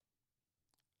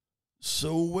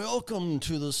So, welcome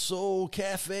to the Soul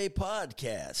Cafe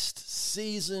Podcast,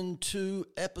 Season 2,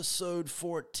 Episode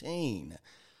 14.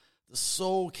 The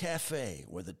Soul Cafe,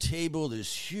 where the table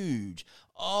is huge,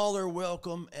 all are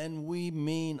welcome, and we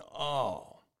mean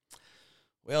all.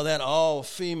 Well, that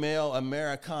all-female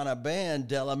Americana band,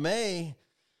 Della Mae,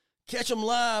 catch them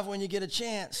live when you get a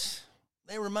chance.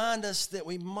 They remind us that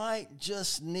we might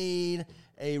just need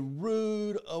a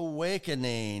rude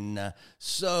awakening.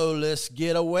 So let's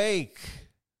get awake.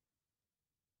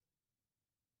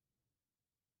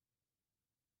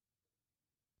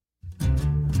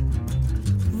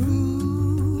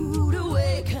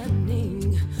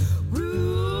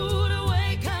 Rude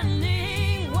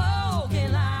awakening,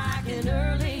 walking like an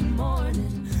early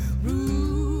morning.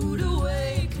 Rude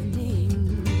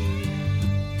awakening.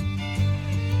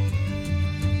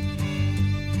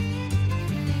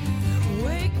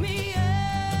 Wake me up,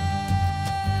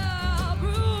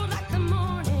 rude like the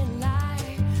morning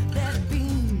light that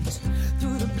beams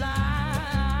through the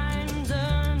blinds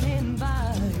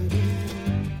uninvited.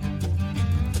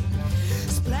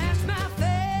 Splash my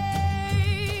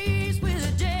face with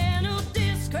a gentle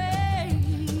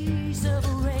disgrace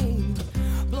of rain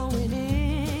blowing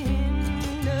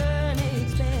in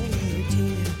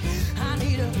unexpected. I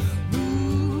need a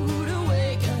rude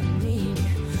awakening,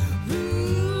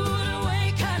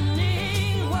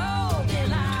 walking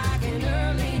like an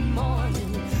early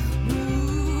morning.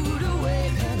 Rude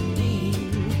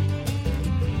awakening.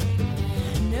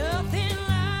 Nothing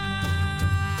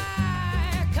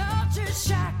like culture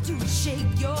shock to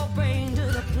shake your brain to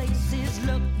the places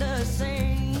look the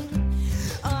same.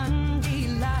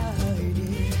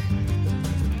 Undelighted.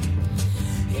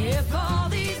 If all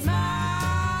these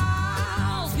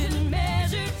miles could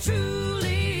measure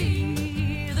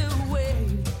truly the way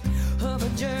of a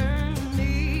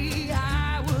journey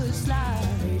I was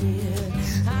sliding,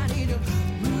 I need a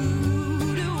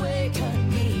rude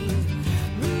awakening,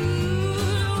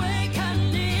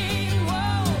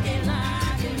 walking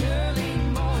like an early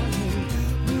morning.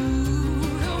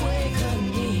 Rude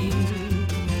awakening.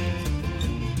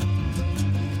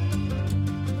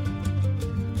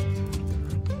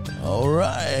 All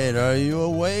right, are you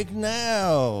awake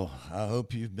now? I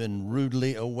hope you've been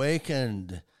rudely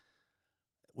awakened.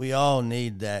 We all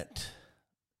need that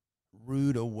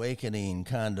rude awakening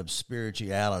kind of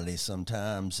spirituality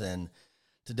sometimes, and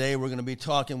today we're going to be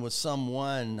talking with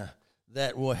someone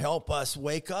that will help us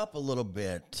wake up a little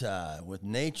bit with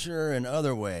nature and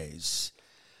other ways,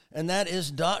 and that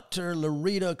is Dr.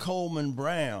 Loretta Coleman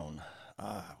Brown.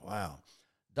 Wow.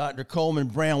 Dr. Coleman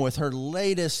Brown with her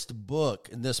latest book,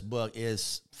 and this book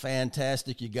is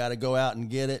fantastic. You got to go out and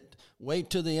get it. Wait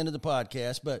till the end of the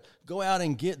podcast, but go out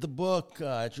and get the book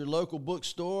at your local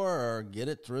bookstore or get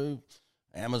it through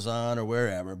Amazon or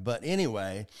wherever. But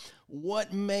anyway,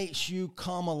 What Makes You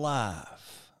Come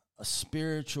Alive? A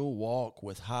Spiritual Walk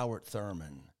with Howard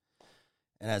Thurman.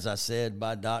 And as I said,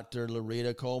 by Dr.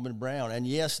 Loretta Coleman Brown. And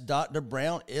yes, Dr.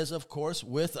 Brown is, of course,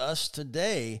 with us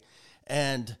today.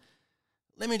 And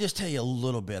let me just tell you a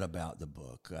little bit about the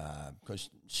book, because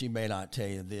she may not tell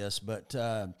you this, but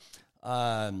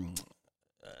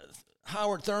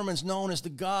Howard Thurman's known as the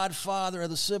godfather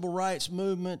of the civil rights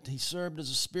movement. He served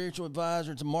as a spiritual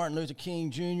advisor to Martin Luther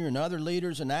King Jr. and other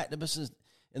leaders and activists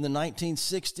in the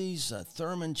 1960s.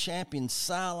 Thurman championed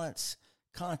silence,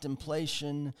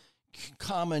 contemplation,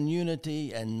 common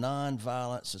unity, and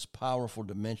nonviolence as powerful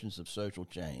dimensions of social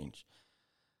change.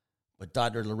 But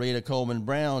Dr. Loretta Coleman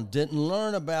Brown didn't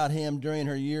learn about him during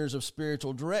her years of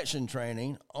spiritual direction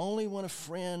training. Only when a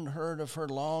friend heard of her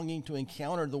longing to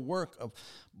encounter the work of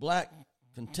black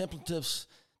contemplatives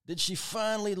did she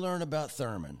finally learn about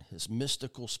Thurman, his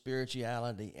mystical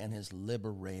spirituality, and his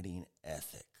liberating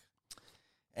ethic.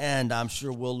 And I'm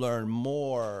sure we'll learn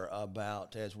more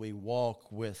about as we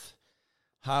walk with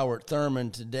Howard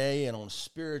Thurman today and on a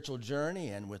spiritual journey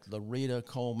and with Loretta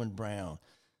Coleman Brown.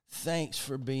 Thanks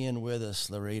for being with us,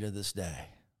 Loretta, this day.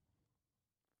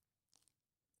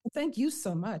 Thank you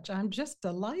so much. I'm just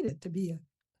delighted to be a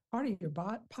part of your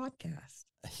podcast.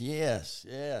 Yes.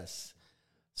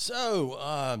 So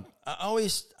I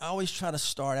always try to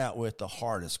start out with the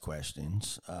hardest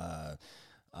questions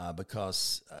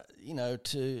because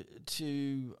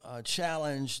to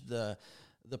challenge the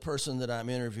person that I'm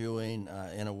interviewing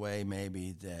in a way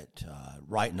maybe that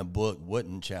writing a book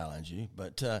wouldn't challenge you.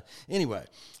 But anyway,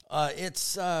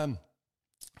 it's and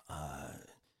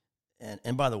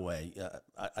by the way,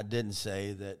 I didn't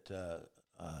say that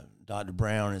Dr.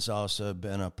 Brown has also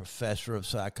been a professor of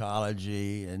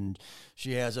psychology, and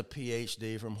she has a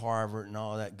PhD from Harvard and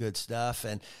all that good stuff.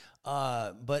 And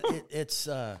but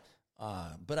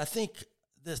I think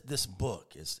this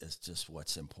book is just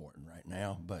what's important right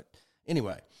now. But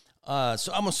anyway, so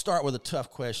I'm gonna start with a tough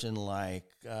question, like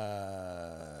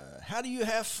how do you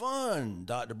have fun,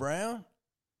 Dr. Brown?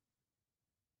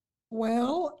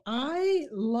 Well, I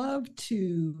love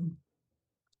to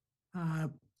uh,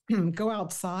 go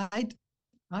outside.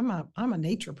 I'm a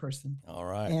nature person, All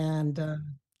right. and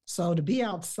so to be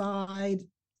outside,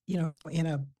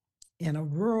 in a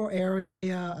rural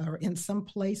area or in some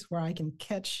place where I can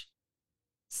catch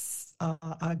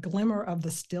a glimmer of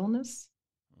the stillness,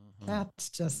 Mhm. that's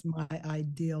just my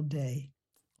ideal day.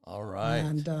 All right.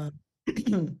 And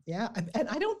yeah, and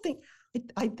I don't think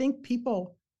I think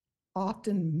people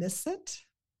often miss it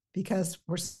because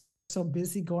we're so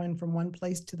busy going from one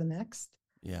place to the next.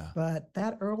 Yeah. But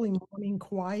that early morning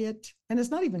quiet, and it's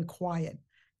not even quiet.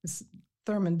 It's,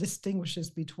 Thurman distinguishes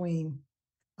between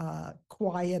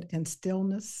quiet and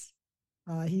stillness.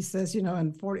 He says, in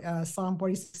Psalm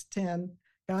 46:10,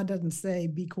 God doesn't say,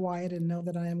 be quiet and know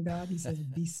that I am God. He says,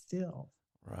 be still.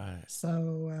 Right.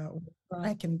 So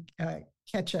I can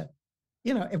catch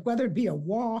whether it be a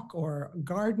walk or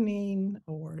gardening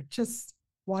or just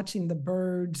watching the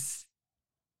birds.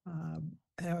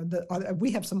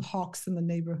 We have some hawks in the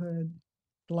neighborhood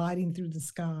gliding through the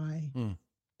sky. Hmm.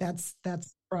 That's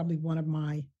probably one of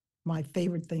my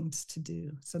favorite things to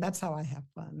do. So that's how I have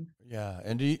fun. Yeah.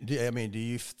 And do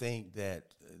you think that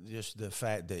just the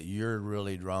fact that you're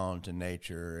really drawn to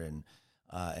nature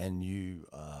and you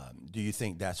do you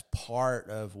think that's part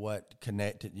of what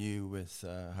connected you with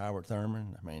Howard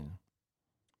Thurman? I mean,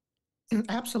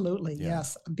 Absolutely, Yeah.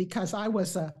 yes. Because I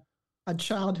was a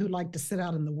child who liked to sit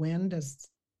out in the wind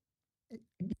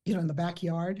in the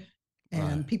backyard,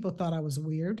 and Right. people thought I was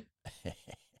weird.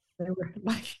 They were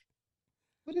like,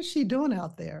 what is she doing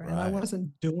out there? And I Right.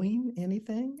 wasn't doing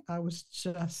anything. I was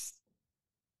just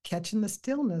catching the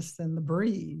stillness and the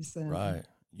breeze. And Right.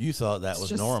 You thought that it's was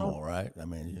just normal, right? I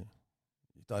mean,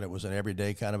 you thought it was an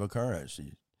everyday kind of occurrence.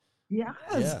 yeah,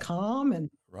 it's Yeah. calm and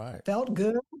Right. felt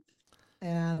good.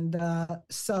 And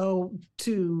so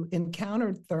to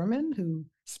encounter Thurman, who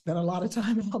spent a lot of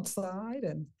time outside,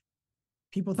 and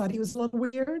people thought he was a little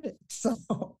weird.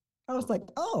 So I was like,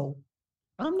 oh,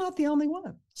 I'm not the only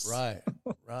one. Right.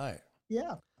 Right.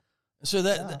 Yeah. So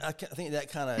that Yeah. I think that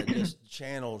kind of just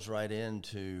channels right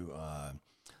into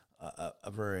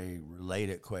a very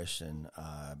related question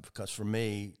because for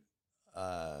me,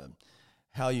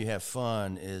 how you have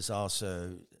fun is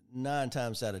also 9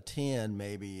 times out of 10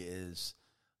 maybe is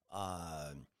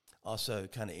also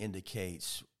kind of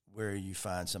indicates where you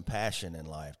find some passion in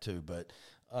life too. But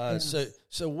Yes.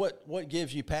 so what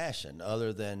gives you passion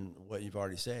other than what you've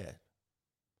already said?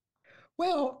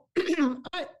 Well,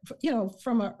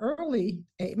 from an early,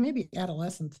 maybe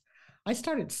adolescence, I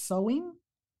started sewing,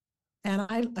 and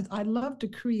I love to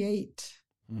create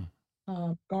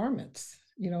Hmm. garments,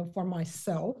 for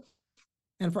myself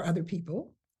and for other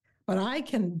people. But I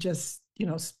can just,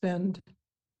 spend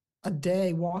a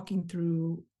day walking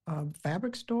through a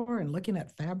fabric store and looking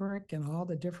at fabric and all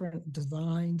the different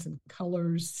designs and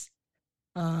colors.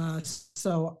 On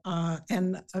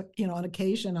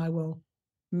occasion I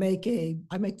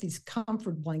make these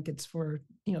comfort blankets for,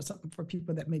 something for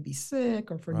people that may be sick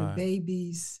or for new Right.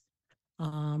 babies,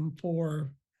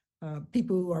 for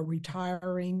people who are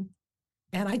retiring.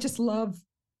 And I just love,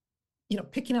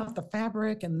 picking out the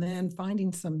fabric and then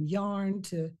finding some yarn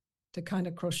to kind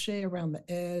of crochet around the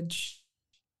edge.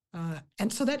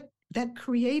 And so that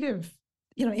creative,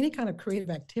 any kind of creative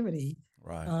activity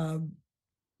Right.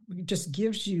 just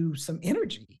gives you some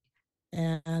energy.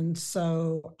 And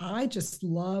so I just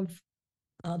love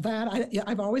that.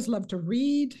 I've always loved to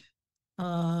read.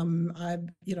 I've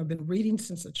been reading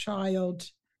since a child.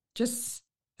 Just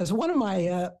as one of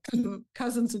my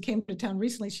cousins who came to town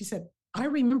recently, she said, "I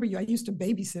remember you." I used to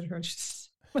babysit her. She's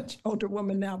a much older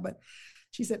woman now, but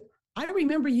she said, "I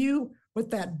remember you with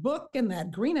that book and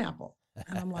that green apple."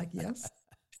 And I'm like, "Yes,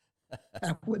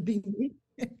 that would be me."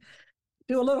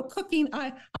 Do a little cooking.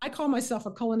 I call myself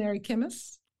a culinary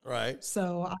chemist. Right.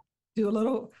 So I do a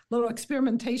little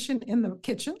experimentation in the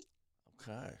kitchen.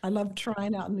 Okay. I love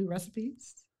trying out new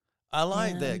recipes. I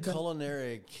like that And,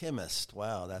 culinary chemist.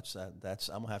 Wow, that's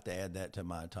I'm gonna have to add that to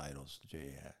my titles.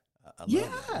 Gee, I love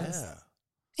Yes. that.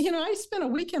 Yeah. I spent a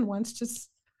weekend once just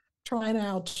trying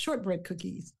out shortbread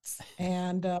cookies,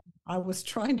 and I was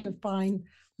trying to find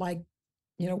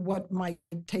what might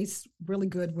taste really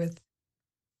good with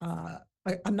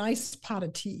a nice pot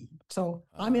of tea. So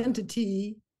I'm into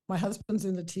tea. My husband's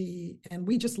into tea, and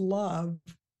we just love,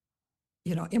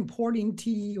 importing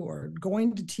tea or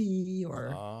going to tea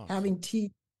or Oh. having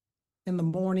tea in the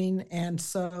morning. And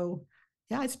so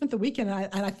Yeah, I spent the weekend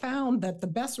and I found that the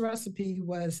best recipe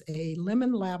was a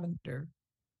lemon lavender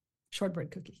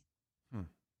shortbread cookie. Hmm.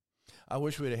 I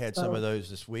wish we'd have had some of those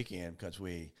this weekend because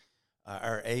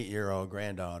our 8-year-old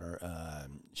granddaughter,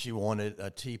 she wanted a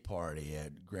tea party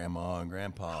at Grandma and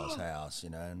Grandpa's house,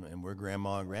 and we're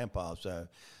Grandma and Grandpa, so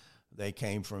they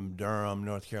came from Durham,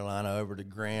 North Carolina, over to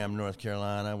Graham, North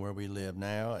Carolina, where we live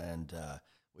now, and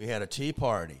we had a tea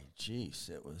party. Jeez,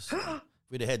 it was. If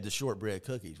we'd have had the shortbread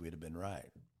cookies, we'd have been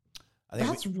right.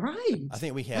 That's right. I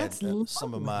think we had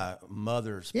some of my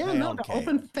mother's pound cake.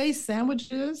 Open face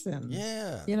sandwiches and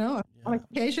on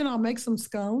occasion I'll make some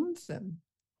scones and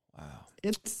wow,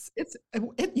 it's that's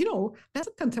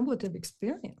a contemplative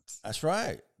experience. That's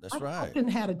right. I often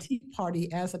had a tea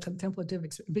party as a contemplative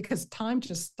experience because time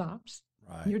just stops.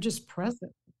 Right, you're just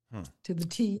present to the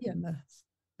tea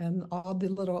and all the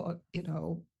little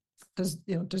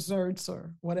desserts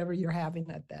or whatever you're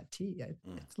having at that tea.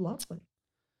 It's lovely.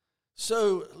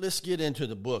 So let's get into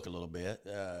the book a little bit.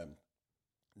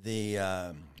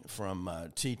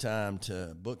 From tea time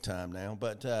to book time now,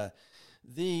 but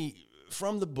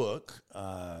from the book,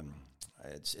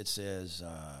 it says,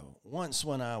 once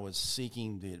when I was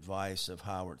seeking the advice of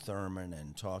Howard Thurman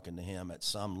and talking to him at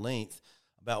some length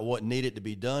about what needed to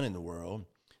be done in the world,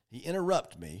 he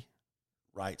interrupted me,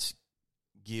 writes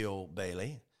Gil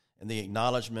Bailey, in the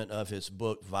acknowledgement of his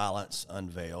book, Violence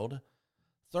Unveiled.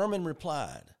 Thurman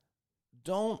replied,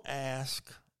 "Don't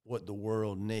ask what the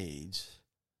world needs.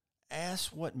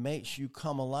 Ask what makes you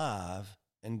come alive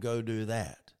and go do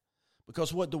that.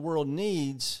 Because what the world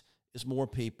needs is more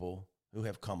people who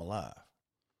have come alive."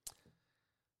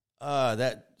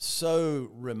 That so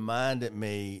reminded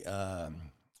me,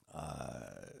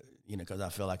 because I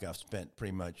feel like I've spent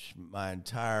pretty much my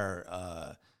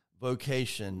entire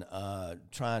vocation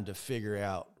trying to figure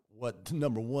out what,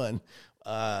 number one,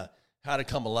 how to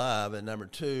come alive, and number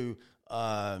two,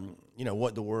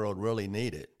 what the world really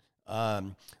needed.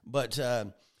 So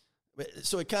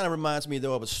it kind of reminds me,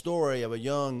 though, of a story of a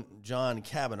young John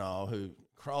Kavanaugh who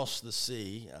crossed the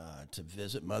sea to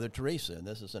visit Mother Teresa. And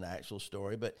this is an actual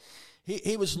story, but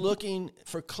he was looking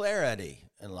for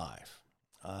clarity in life.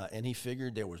 And he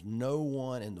figured there was no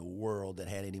one in the world that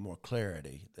had any more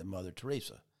clarity than Mother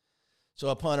Teresa. So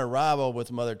upon arrival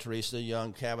with Mother Teresa,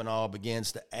 young Kavanaugh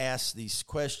begins to ask these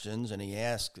questions, and he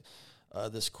asked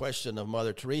this question of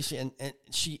Mother Teresa, and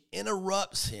she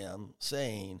interrupts him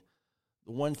saying,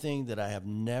 "The one thing that I have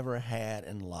never had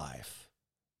in life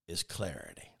is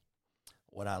clarity.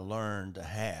 What I learned to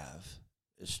have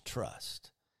is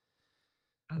trust."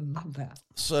 I love that.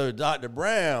 So, Dr.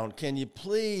 Brown, can you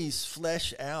please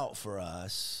flesh out for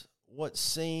us what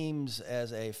seems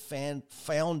as a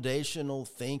foundational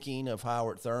thinking of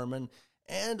Howard Thurman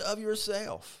and of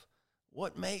yourself?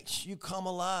 What makes you come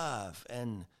alive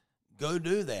and go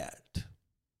do that?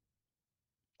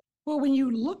 Well, when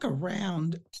you look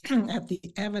around at the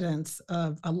evidence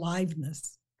of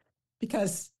aliveness,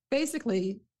 because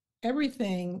basically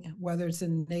everything, whether it's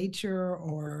in nature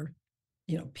or,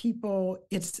 people,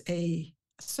 it's a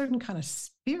certain kind of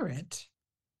spirit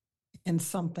in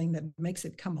something that makes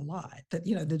it come alive,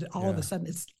 that all of a sudden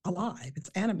it's alive, it's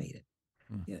animated.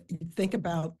 You think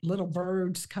about little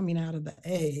birds coming out of the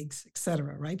eggs, et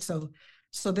cetera, right? So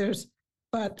there's,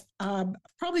 but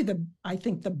probably I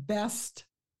think the best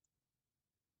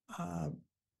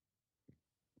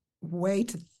way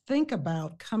to think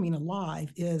about coming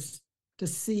alive is to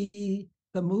see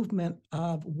the movement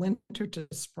of winter to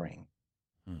spring,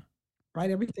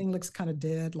 right? Everything looks kind of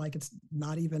dead, like it's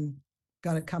not even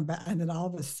going to come back. And then all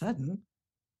of a sudden,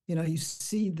 you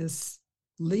see this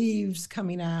leaves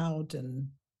coming out and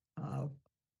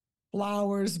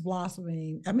flowers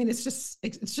blossoming. I mean, it's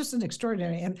just an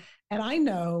extraordinary. And I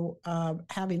know,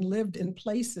 having lived in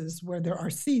places where there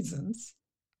are seasons,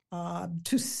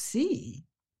 to see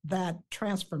that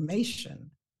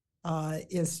transformation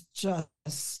is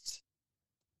just,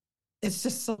 it's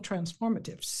just so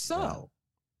transformative. So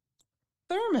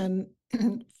Thurman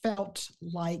felt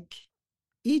like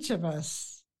each of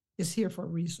us is here for a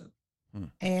reason,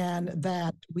 and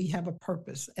that we have a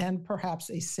purpose and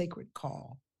perhaps a sacred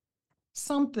call,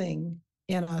 something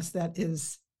in us that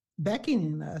is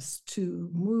beckoning us to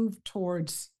move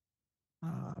towards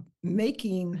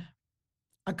making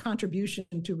a contribution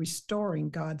to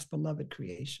restoring God's beloved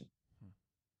creation.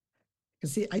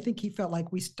 Because I think he felt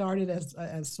like we started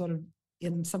as sort of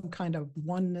in some kind of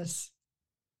oneness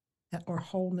or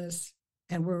wholeness,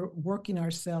 and we're working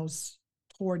ourselves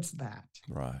towards that.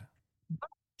 Right.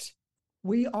 But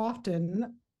we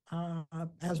often,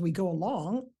 as we go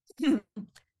along,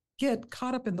 get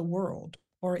caught up in the world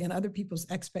or in other people's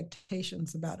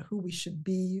expectations about who we should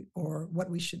be or what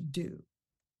we should do.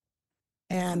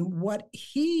 And what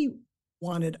he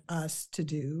wanted us to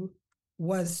do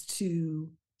was to,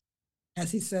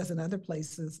 as he says in other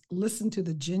places, listen to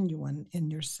the genuine in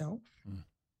yourself,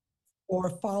 or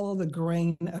follow the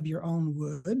grain of your own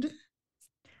wood,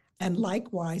 and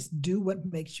likewise do what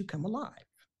makes you come alive.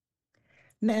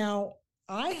 Now,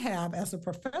 I have, as a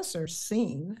professor,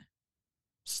 seen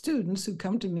students who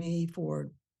come to me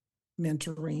for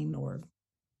mentoring or,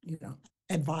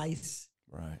 advice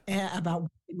about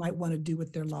what they might want to do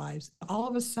with their lives. All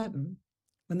of a sudden,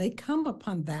 when they come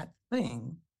upon that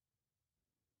thing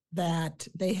that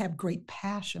they have great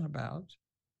passion about,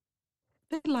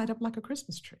 they light up like a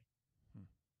Christmas tree.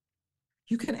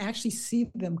 You can actually see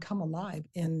them come alive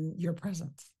in your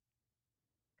presence.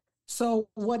 So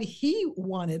what he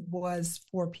wanted was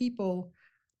for people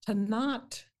to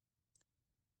not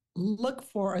look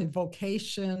for a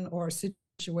vocation or a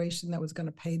situation that was going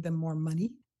to pay them more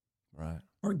money,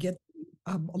 or get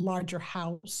a larger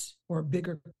house or a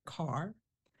bigger car,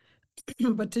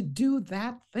 but to do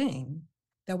that thing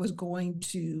that was going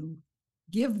to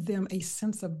give them a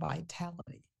sense of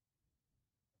vitality,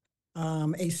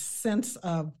 a sense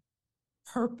of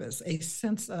purpose, a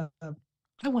sense of,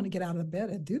 I want to get out of bed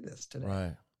and do this today.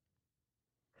 Right.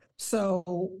 So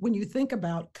when you think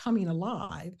about coming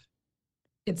alive,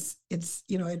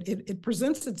 it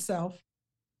presents itself,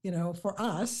 for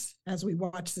us as we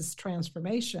watch this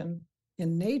transformation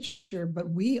in nature, but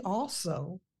we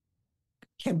also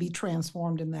can be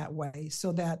transformed in that way,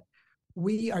 so that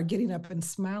we are getting up and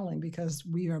smiling because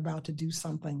we are about to do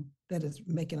something that is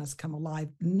making us come alive,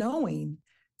 knowing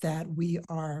that we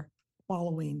are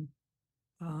following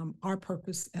our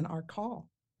purpose and our call.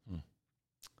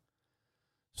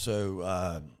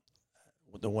 So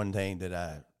the one thing that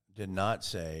I did not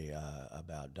say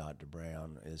about Dr.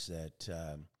 Brown is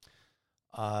that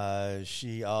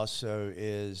she also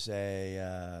is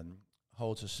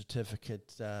holds a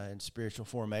certificate in spiritual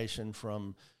formation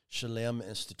from Shalem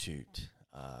Institute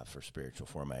for Spiritual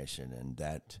Formation, and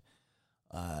that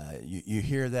you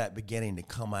hear that beginning to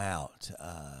come out,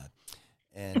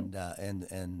 and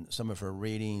some of her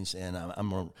readings, and I'm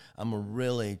gonna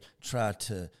really try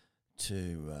to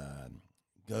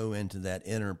go into that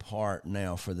inner part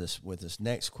now with this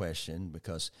next question,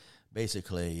 because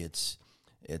basically it's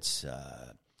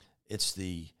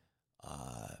the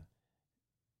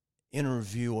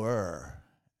interviewer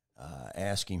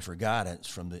asking for guidance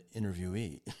from the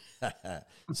interviewee.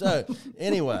 So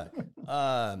anyway,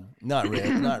 not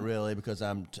really, because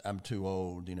I'm too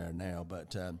old, now.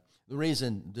 But the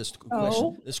reason this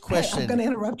question, I'm going to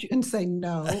interrupt you and say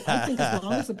no. I think as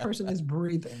long as the person is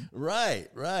breathing, right,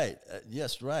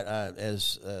 yes, right.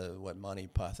 As what Monty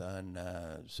Python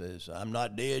says, I'm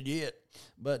not dead yet.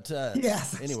 But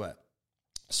yes. Anyway,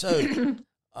 so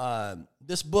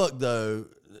this book, though,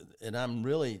 and I'm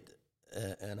really.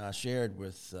 And I shared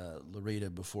with Loretta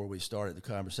before we started the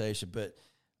conversation, but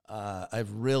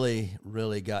I've really,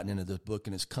 really gotten into this book,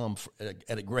 and it's come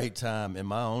at a great time in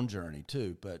my own journey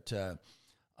too. But so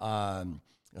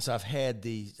I've had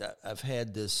these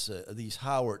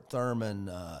Howard Thurman,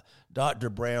 Dr.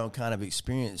 Brown kind of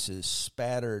experiences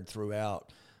spattered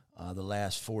throughout the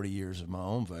last 40 years of my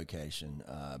own vocation.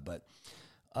 But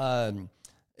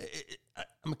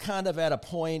I'm kind of at a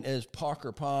point, as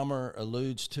Parker Palmer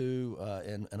alludes to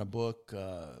in a book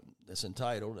that's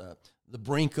entitled "The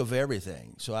Brink of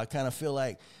Everything." So I kind of feel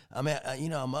like I'm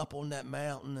up on that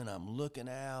mountain, and I'm looking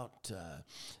out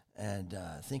and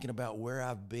thinking about where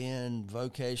I've been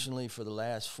vocationally for the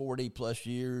last 40 plus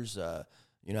years.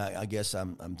 I guess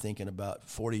I'm thinking about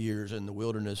 40 years in the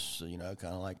wilderness, kind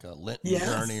of like a Lenten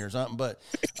journey or something. But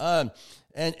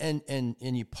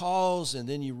and you pause, and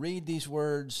then you read these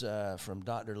words from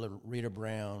Dr. Loretta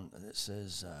Brown that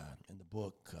says in the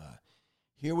book,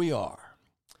 "Here we are."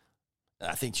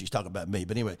 I think she's talking about me,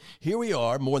 but anyway, here we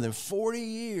are, more than 40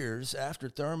 years after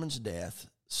Thurman's death,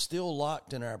 still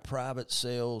locked in our private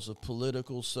cells of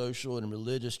political, social, and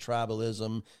religious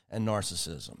tribalism and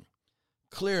narcissism.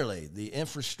 Clearly, the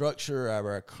infrastructure of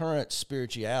our current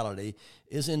spirituality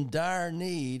is in dire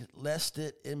need lest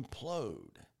it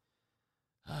implode.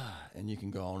 And you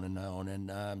can go on and on. And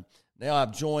now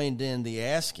I've joined in the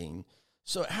asking,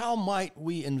 so how might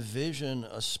we envision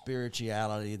a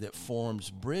spirituality that forms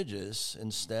bridges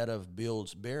instead of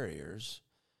builds barriers,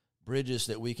 bridges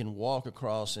that we can walk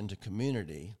across into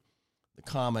community, the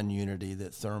common unity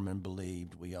that Thurman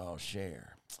believed we all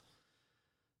share?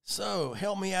 So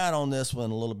help me out on this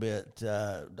one a little bit,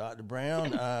 Dr.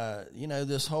 Brown.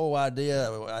 This whole idea,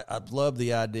 I love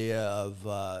the idea of,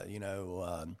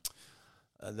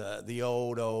 the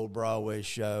old Broadway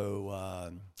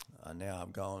show. Now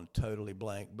I'm gone totally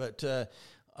blank, but that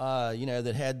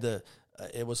had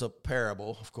it was a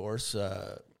parable, of course.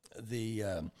 And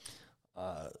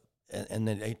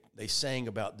then they sang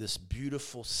about this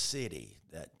beautiful city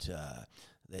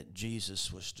that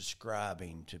Jesus was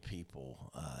describing to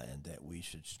people, and that we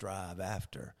should strive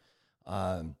after.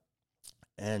 And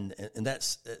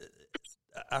that's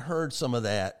I heard some of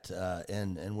that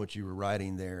in what you were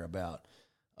writing there about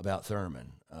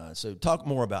Thurman. So talk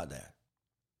more about that.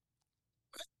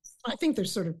 I think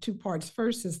there's sort of two parts.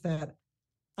 First is that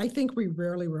I think we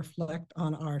rarely reflect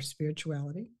on our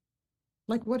spirituality.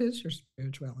 Like, what is your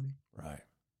spirituality? Right.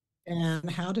 And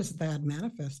how does that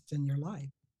manifest in your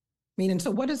life? Meaning, so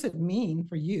what does it mean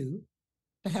for you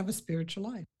to have a spiritual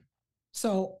life?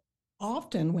 So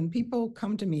often when people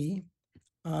come to me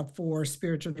for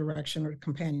spiritual direction or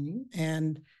companioning,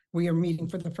 and we are meeting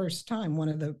for the first time, one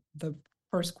of the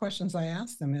first questions I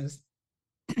ask them is,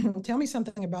 tell me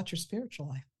something about your spiritual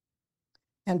life.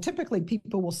 And typically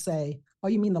people will say, oh,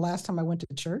 you mean the last time I went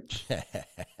to church?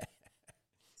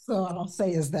 So I'll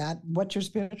say, is that what your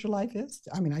spiritual life is?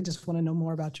 I mean, I just want to know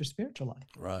more about your spiritual life.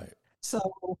 Right. So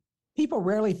people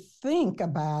rarely think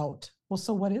about, well,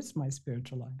 so what is my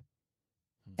spiritual life?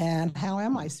 And how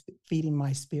am I feeding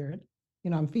my spirit?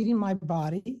 I'm feeding my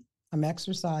body, I'm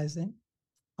exercising,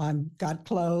 I'm got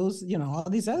clothes, all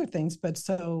these other things. But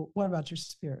so what about your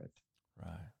spirit?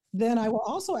 Right. Then I will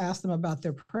also ask them about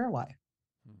their prayer life.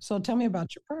 So tell me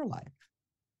about your prayer life.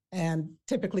 And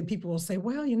typically people will say,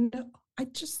 well, I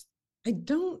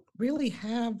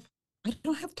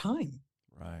don't have time.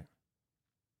 Right.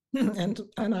 And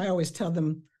I always tell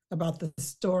them about the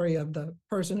story of the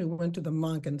person who went to the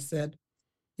monk and said,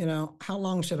 how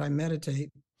long should I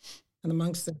meditate? And the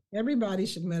monk said, everybody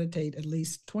should meditate at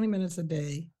least 20 minutes a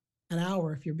day, an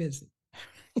hour if you're busy.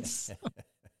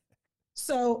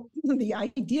 So the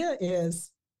idea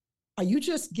is, are you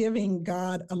just giving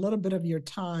God a little bit of your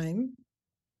time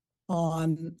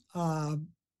on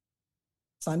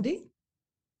Sunday?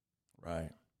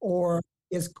 Right. Or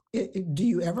do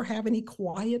you ever have any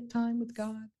quiet time with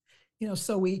God?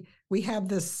 So we have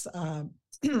this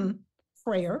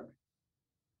prayer,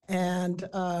 and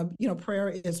prayer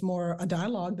is more a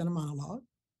dialogue than a monologue.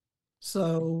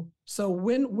 So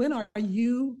when are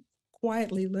you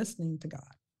quietly listening to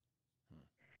God?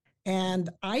 And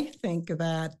I think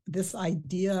that this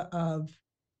idea of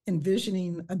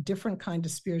envisioning a different kind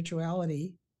of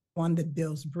spirituality, one that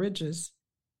builds bridges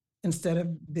instead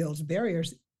of builds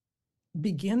barriers,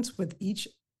 begins with each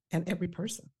and every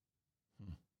person.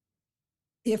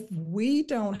 If we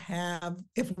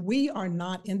are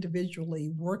not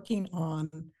individually working on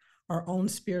our own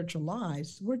spiritual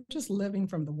lives, we're just living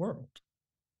from the world.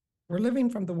 We're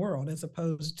living from the world as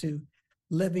opposed to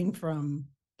living from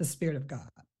the Spirit of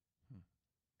God.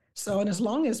 So, and as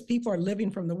long as people are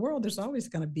living from the world, there's always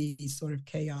going to be sort of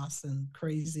chaos and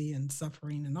crazy and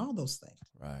suffering and all those things.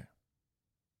 Right.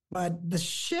 But the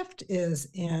shift is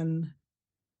in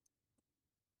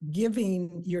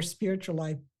giving your spiritual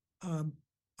life a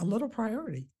little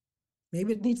priority.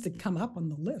 Maybe it needs to come up on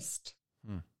the list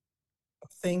of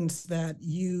things that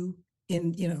you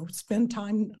spend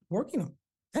time working on,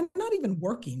 and not even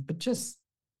working, but just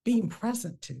being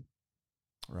present to.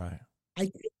 Right.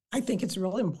 I think it's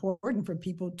really important for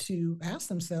people to ask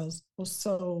themselves, well,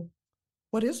 so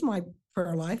what is my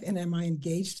prayer life? And am I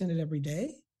engaged in it every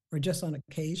day, or just on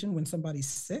occasion when somebody's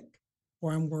sick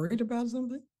or I'm worried about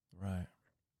something? Right.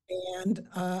 And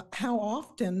how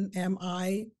often am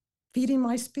I feeding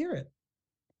my spirit?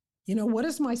 What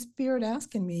is my spirit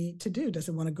asking me to do? Does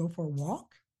it want to go for a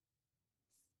walk?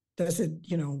 Does it,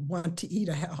 want to eat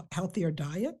a healthier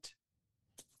diet?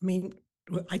 I mean,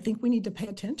 I think we need to pay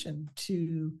attention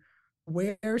to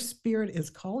where spirit is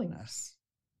calling us.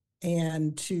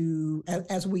 And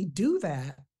as we do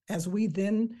that, as we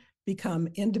then become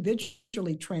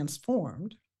individually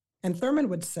transformed, and Thurman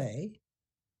would say,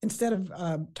 instead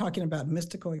of talking about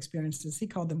mystical experiences, he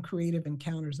called them creative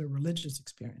encounters or religious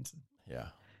experiences. Yeah.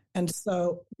 And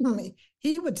so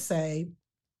he would say,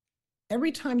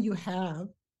 every time you have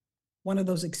one of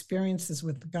those experiences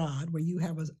with God, where you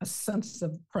have a sense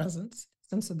of the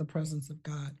presence of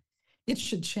God, it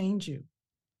should change you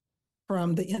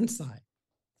from the inside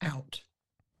out.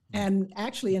 And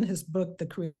actually in his book, The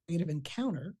Creative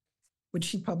Encounter, which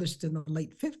he published in the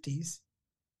late 50s,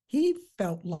 he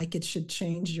felt like it should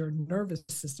change your nervous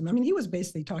system. I mean, he was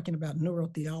basically talking about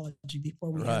neurotheology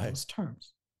before we had those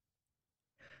terms.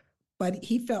 But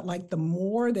he felt like the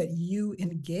more that you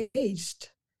engaged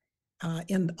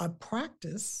in a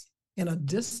practice, in a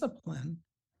discipline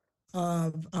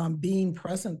of being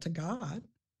present to God,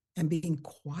 and being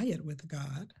quiet with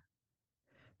God,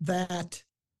 that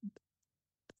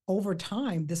over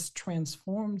time, this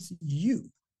transforms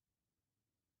you.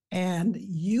 And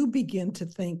you begin to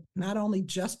think not only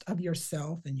just of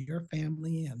yourself and your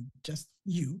family and just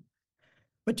you,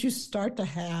 but you start to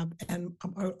have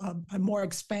a more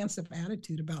expansive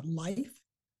attitude about life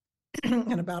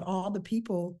and about all the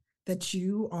people that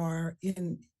you are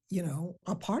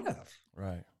a part of.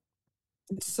 Right.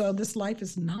 So this life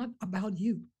is not about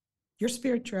you. Your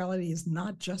spirituality is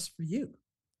not just for you.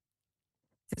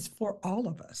 It's for all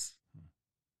of us.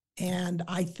 And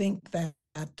I think that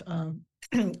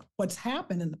what's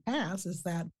happened in the past is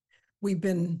that we've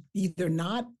been either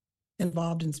not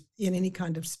involved in any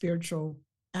kind of spiritual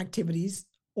activities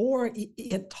or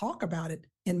talk about it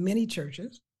in many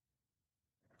churches.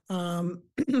 But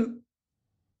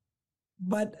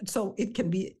so it can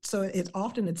be, so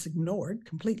it's ignored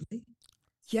completely.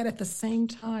 Yet at the same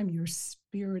time, your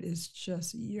spirit is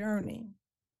just yearning.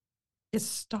 It's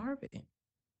starving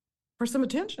for some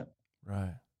attention.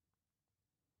 Right.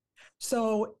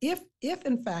 So if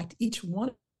in fact each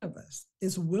one of us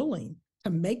is willing to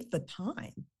make the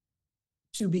time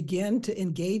to begin to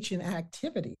engage in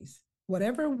activities,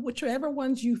 whichever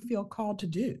ones you feel called to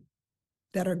do,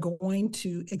 that are going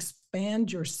to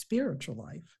expand your spiritual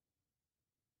life,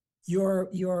 your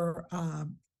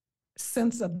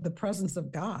sense of the presence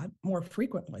of God more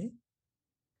frequently,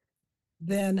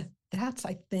 then that's,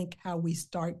 I think, how we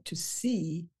start to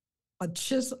see a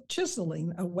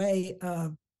chiseling away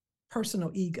of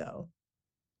personal ego.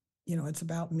 It's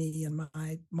about me and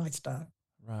my stuff,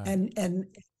 Right. and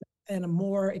a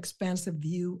more expansive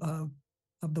view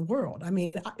of the world. I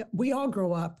mean, we all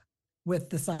grow up with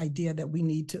this idea that we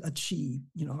need to achieve,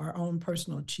 our own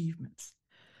personal achievements.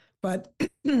 But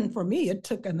for me, it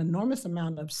took an enormous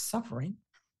amount of suffering,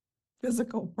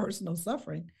 physical, personal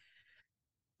suffering.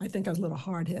 I think I was a little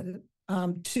hard-headed,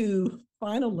 to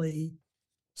finally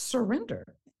surrender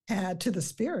to the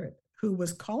Spirit who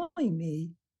was calling me,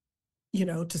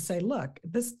 to say, look,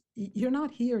 you're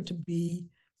not here to be,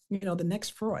 the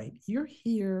next Freud. You're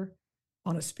here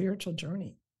on a spiritual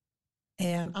journey,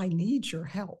 and I need your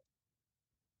help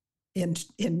in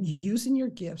using your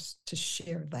gifts to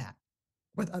share that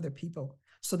with other people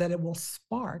so that it will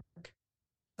spark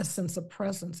a sense of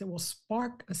presence. It will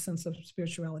spark a sense of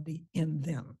spirituality in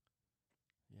them.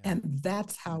 Yeah. And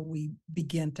that's how we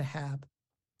begin to have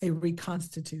a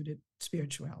reconstituted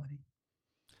spirituality.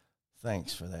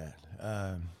 Thanks for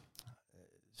that.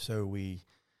 So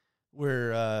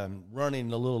we're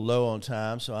running a little low on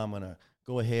time, so I'm going to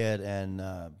go ahead and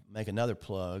make another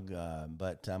plug,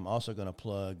 but I'm also going to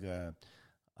plug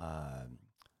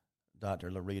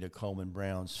Dr. Loretta Coleman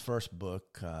Brown's first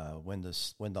book, When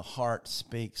the Heart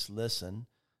Speaks, Listen,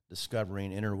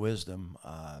 Discovering Inner Wisdom.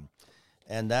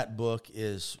 And that book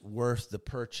is worth the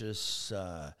purchase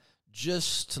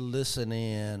just to listen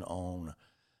in on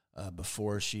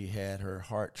before she had her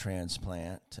heart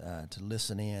transplant, to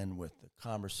listen in with the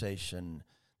conversation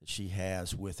that she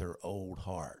has with her old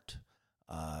heart.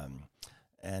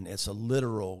 And it's a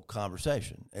literal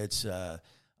conversation. It's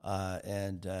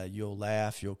and you'll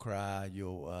laugh, you'll cry,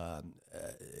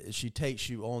 she takes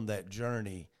you on that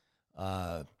journey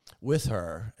with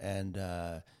her, and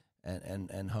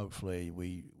hopefully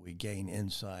we gain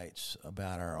insights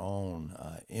about our own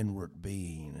inward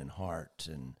being and heart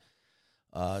and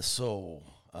soul.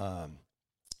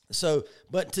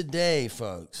 But today,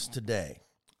 folks,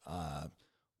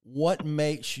 what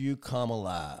makes you come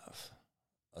alive?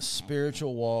 A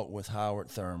Spiritual Walk with Howard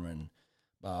Thurman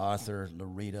by author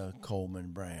Loretta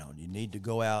Coleman Brown. You need to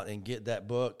go out and get that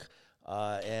book,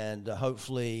 and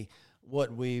hopefully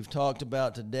what we've talked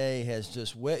about today has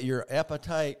just whet your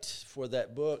appetite for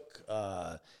that book,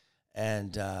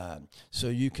 and so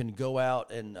you can go out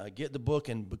and get the book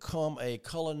and become a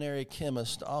culinary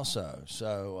chemist also.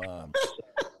 So,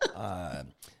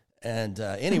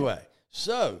 anyway,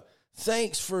 so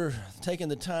thanks for taking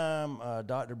the time,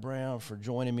 Dr. Brown, for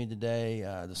joining me today.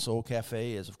 The Soul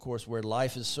Cafe is, of course, where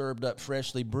life is served up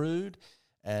freshly brewed,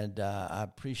 and I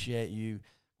appreciate you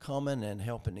coming and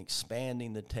helping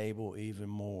expanding the table even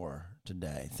more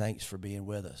today. Thanks for being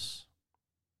with us.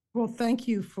 Well, thank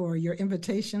you for your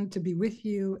invitation to be with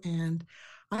you, and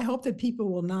I hope that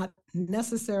people will not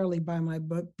necessarily by my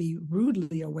book be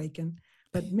rudely awakened,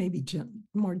 but maybe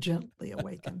more gently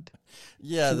awakened.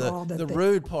 Yeah, the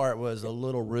rude part was a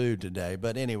little rude today,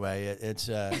 but anyway,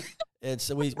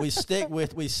 we stick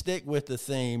with the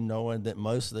theme, knowing that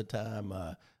most of the time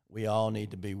we all need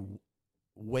to be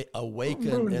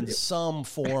awakened in some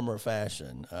form or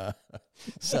fashion.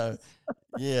 So,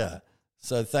 yeah.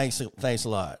 So thanks a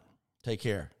lot. Take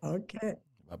care. Okay.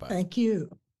 Bye-bye. Thank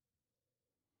you.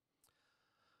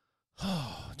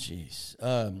 Oh, geez.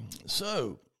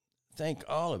 So thank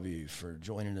all of you for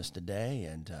joining us today.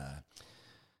 And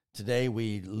today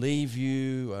we leave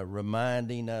you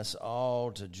reminding us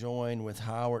all to join with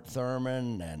Howard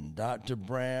Thurman and Dr.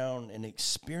 Brown in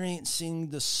experiencing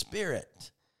the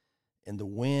Spirit in the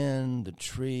wind, the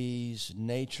trees,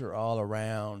 nature all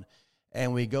around.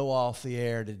 And we go off the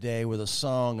air today with a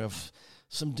song of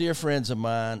some dear friends of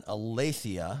mine,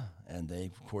 Aletheia, and they,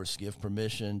 of course, give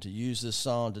permission to use this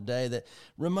song today that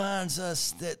reminds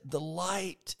us that the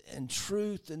light and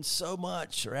truth and so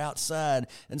much are outside,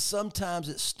 and sometimes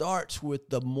it starts with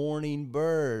the morning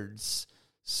birds.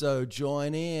 So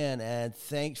join in, and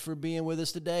thanks for being with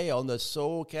us today on the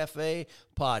Soul Cafe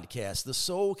podcast, the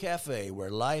Soul Cafe,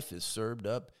 where life is served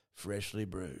up freshly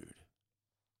brewed.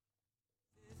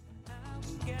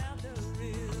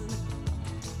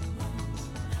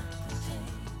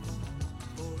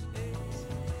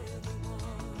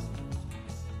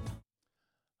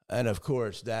 And, of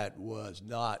course, that was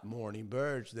not Morning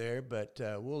Birds there, but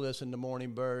we'll listen to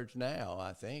Morning Birds now,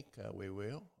 I think we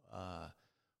will.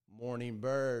 Morning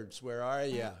Birds, where are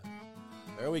you?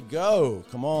 There we go.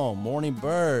 Come on, Morning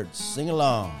Birds, sing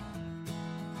along.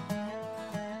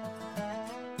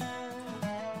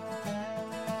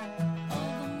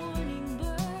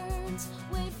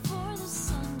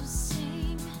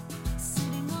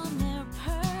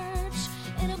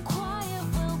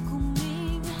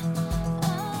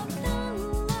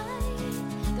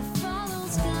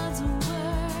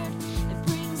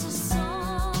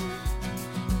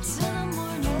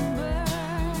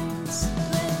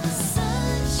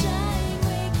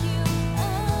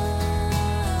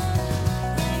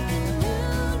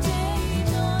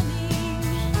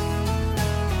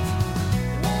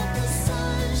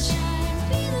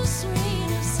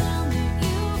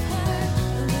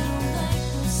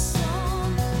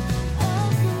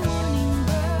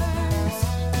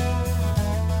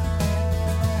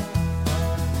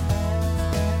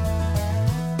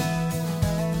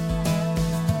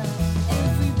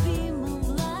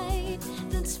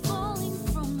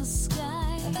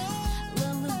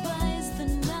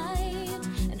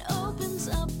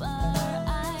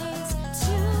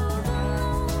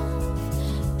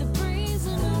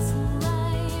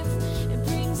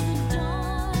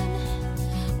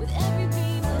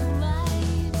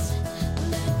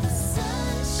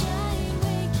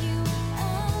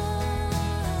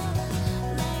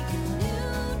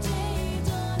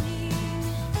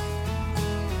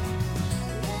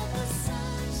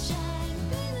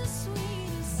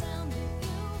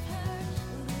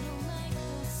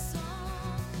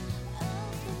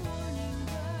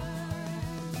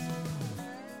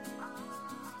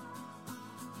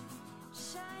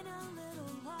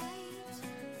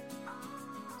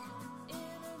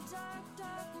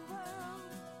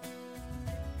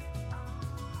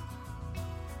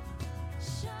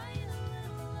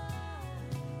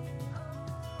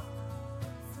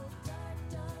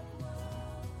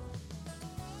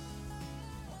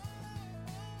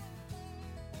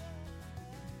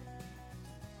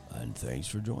 And thanks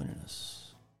for joining us.